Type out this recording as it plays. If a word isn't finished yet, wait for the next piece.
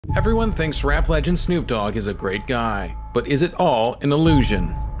Everyone thinks rap legend Snoop Dogg is a great guy, but is it all an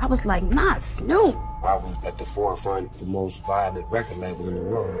illusion? I was like, not Snoop. I was at the forefront of the most violent record label in the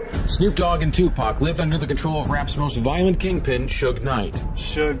world. Snoop Dogg and Tupac lived under the control of rap's most violent kingpin, Suge Knight.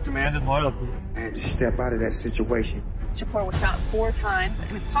 Suge demanded loyalty. I had to step out of that situation. Shakur was shot 4 times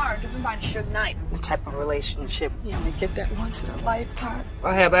in a car driven by Suge Knight. The type of relationship you only get that once in a lifetime.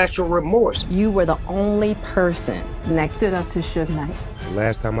 I have actual remorse. You were the only person that stood up to Suge Knight. The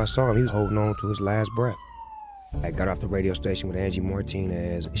last time I saw him, he was holding on to his last breath. I got off the radio station with Angie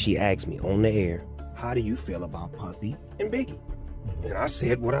Martinez. She asked me on the air, how do you feel about Puffy and Biggie? And I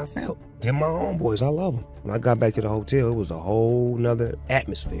said what I felt. They're my homeboys, I love them. When I got back to the hotel, it was a whole nother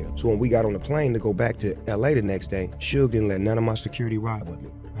atmosphere. So when we got on the plane to go back to LA the next day, Suge didn't let none of my security ride with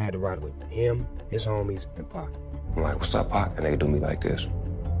me. I had to ride with him, his homies, and Pac. I'm like, what's up, Pac? And they do me like this.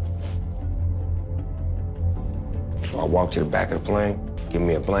 So I walked to the back of the plane, give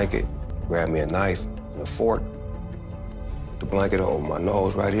me a blanket, grab me a knife and a fork, put the blanket over my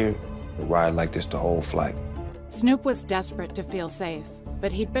nose right here, and ride like this the whole flight. Snoop was desperate to feel safe,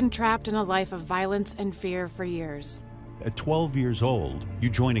 but he'd been trapped in a life of violence and fear for years. At 12 years old, you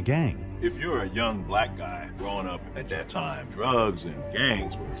join a gang. If you're a young black guy growing up at that time, drugs and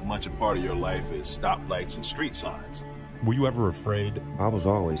gangs were as much a part of your life as stoplights and street signs. Were you ever afraid? I was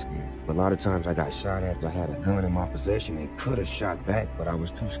always scared. A lot of times I got shot at. I had a gun in my possession and could have shot back, but I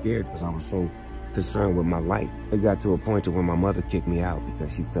was too scared because I was so concerned with my life. It got to a point to where my mother kicked me out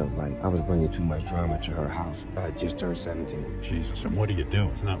because she felt like I was bringing too much drama to her house. I had just turned 17. Jesus, and what do you do?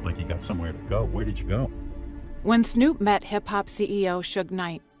 It's not like you got somewhere to go. Where did you go? When Snoop met hip-hop CEO Suge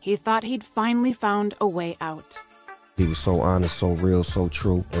Knight, he thought he'd finally found a way out. He was so honest, so real, so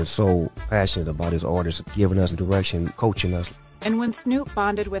true, and so passionate about his artists, giving us direction, coaching us. And when Snoop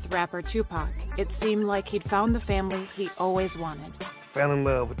bonded with rapper Tupac, it seemed like he'd found the family he always wanted. Fell in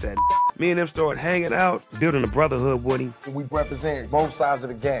love with that. Me and him started hanging out, building a brotherhood with him. We represent both sides of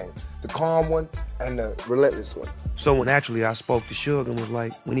the game, the calm one and the relentless one. So when actually I spoke to Suge and was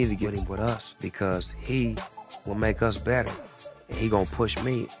like, we need to get him with us because he will make us better. And he gonna push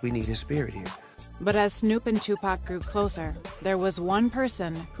me. We need his spirit here. But as Snoop and Tupac grew closer, there was one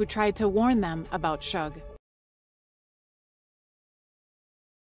person who tried to warn them about Suge.